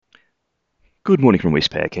Good morning from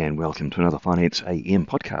Westpac and welcome to another Finance AM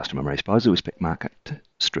podcast. I'm Ray Spicer, Westpac market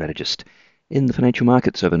strategist. In the financial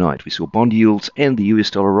markets overnight, we saw bond yields and the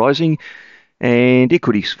US dollar rising and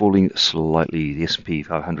equities falling slightly. The S&P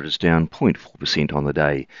 500 is down 0.4% on the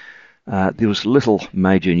day. There was little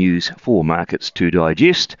major news for markets to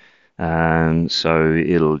digest, so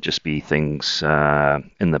it'll just be things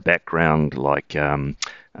in the background like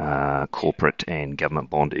corporate and government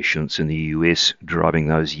bond issuance in the US driving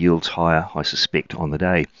those yields higher, I suspect, on the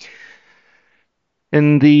day.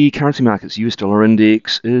 In the currency markets, US dollar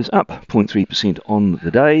index is up 0.3% on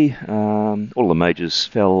the day. All the majors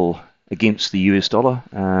fell against the US dollar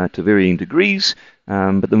to varying degrees,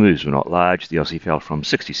 but the moves were not large. The Aussie fell from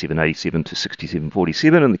 67.87 to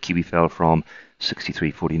 67.47, and the Kiwi fell from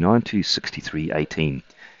 63.49 to 63.18.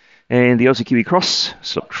 And the Aussie Kiwi cross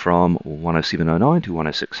slipped from 107.09 to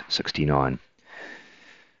 106.69.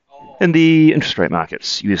 In the interest rate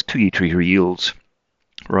markets, US 2-year Treasury yields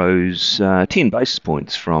rose 10 basis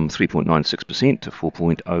points from 3.96% to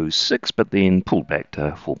 4.06, but then pulled back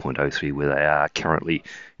to 4.03 where they are currently.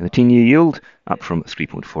 And the 10-year yield up from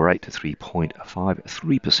 3.48 to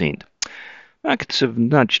 3.53%. Markets have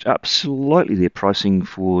nudged up slightly their pricing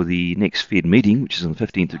for the next Fed meeting, which is on the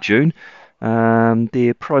 15th of June.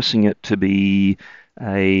 They're pricing it to be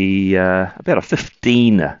about a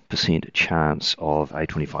 15% chance of a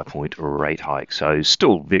 25-point rate hike. So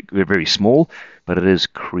still very, very small, but it is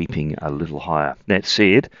creeping a little higher. That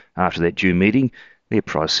said, after that June meeting, they're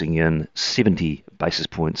pricing in 70 basis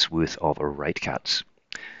points worth of rate cuts.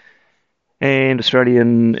 And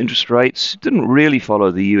Australian interest rates didn't really follow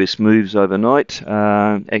the US moves overnight.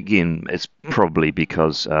 Again, it's probably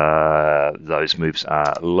because those moves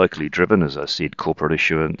are locally driven. As I said, corporate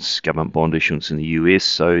issuance, government bond issuance in the US.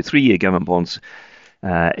 So 3-year government bonds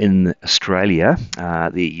in Australia,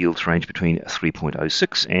 their yields range between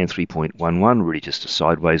 3.06 and 3.11, really just a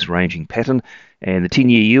sideways ranging pattern. And the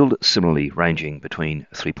 10-year yield similarly ranging between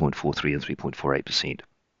 3.43 and 3.48%.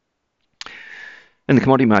 In the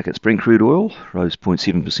commodity markets, Brent crude oil rose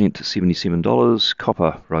 0.7% to $77.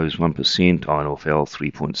 Copper rose 1%. Iron ore fell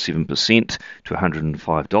 3.7% to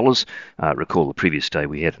 $105. Recall the previous day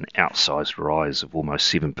we had an outsized rise of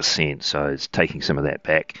almost 7%, so it's taking some of that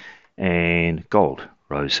back. And gold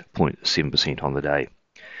rose 0.7% on the day.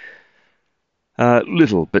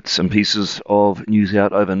 Little bits and pieces of news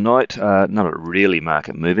out overnight, none of it really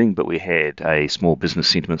market moving, but we had a small business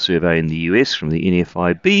sentiment survey in the US from the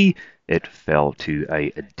NFIB. It fell to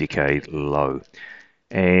a decade low.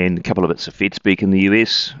 And a couple of bits of Fed speak in the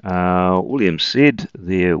US. William said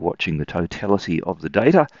they're watching the totality of the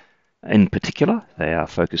data. In particular, they are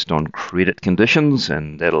focused on credit conditions,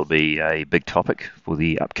 and that'll be a big topic for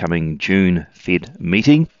the upcoming June Fed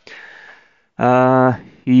meeting.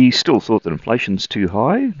 He still thought that inflation's too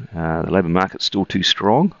high. The labour market's still too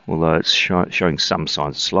strong, although it's showing some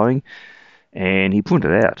signs of slowing. And he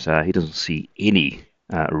pointed out he doesn't see any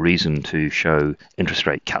reason to show interest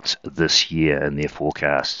rate cuts this year in their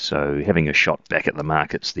forecast, so having a shot back at the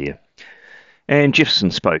markets there. And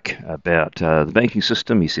Jefferson spoke about the banking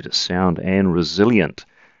system. He said it's sound and resilient.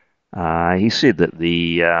 He said that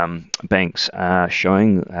the banks are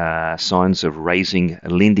showing signs of raising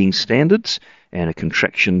lending standards and a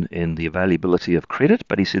contraction in the availability of credit,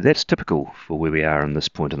 but he said that's typical for where we are in this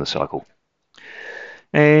point in the cycle.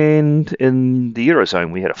 And in the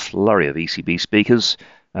Eurozone, we had a flurry of ECB speakers.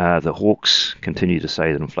 The hawks continue to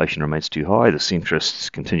say that inflation remains too high. The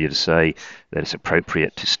centrists continue to say that it's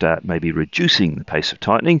appropriate to start maybe reducing the pace of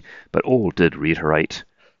tightening, but all did reiterate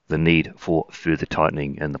the need for further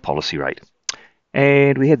tightening in the policy rate.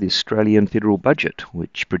 And we had the Australian federal budget,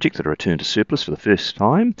 which projected a return to surplus for the first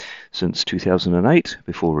time since 2008,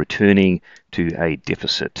 before returning to a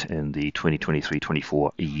deficit in the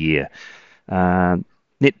 2023-24 year.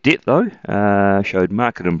 Net debt, though, showed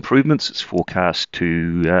market improvements. It's forecast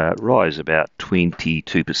to rise about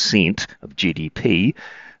 22% of GDP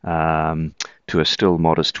to a still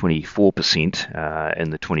modest 24% in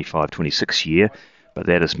the 25-26 year, but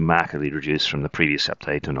that is markedly reduced from the previous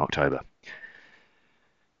update in October.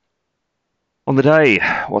 On the day,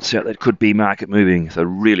 what's out that could be market moving? It's a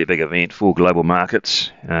really big event for global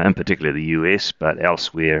markets, in particular the US, but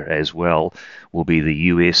elsewhere as well, will be the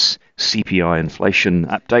US CPI inflation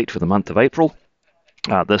update for the month of April.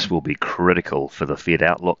 This will be critical for the Fed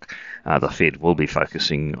outlook. The Fed will be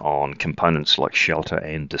focusing on components like shelter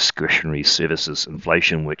and discretionary services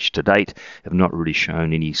inflation, which to date have not really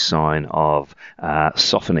shown any sign of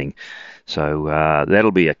softening. So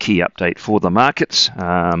that'll be a key update for the markets.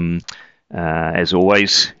 As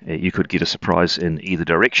always, you could get a surprise in either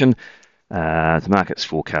direction. The market's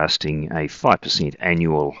forecasting a 5%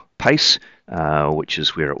 annual pace which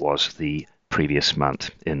is where it was the previous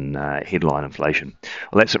month in headline inflation.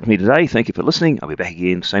 Well, that's it for me today. Thank you for listening. I'll be back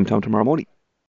again same time tomorrow morning.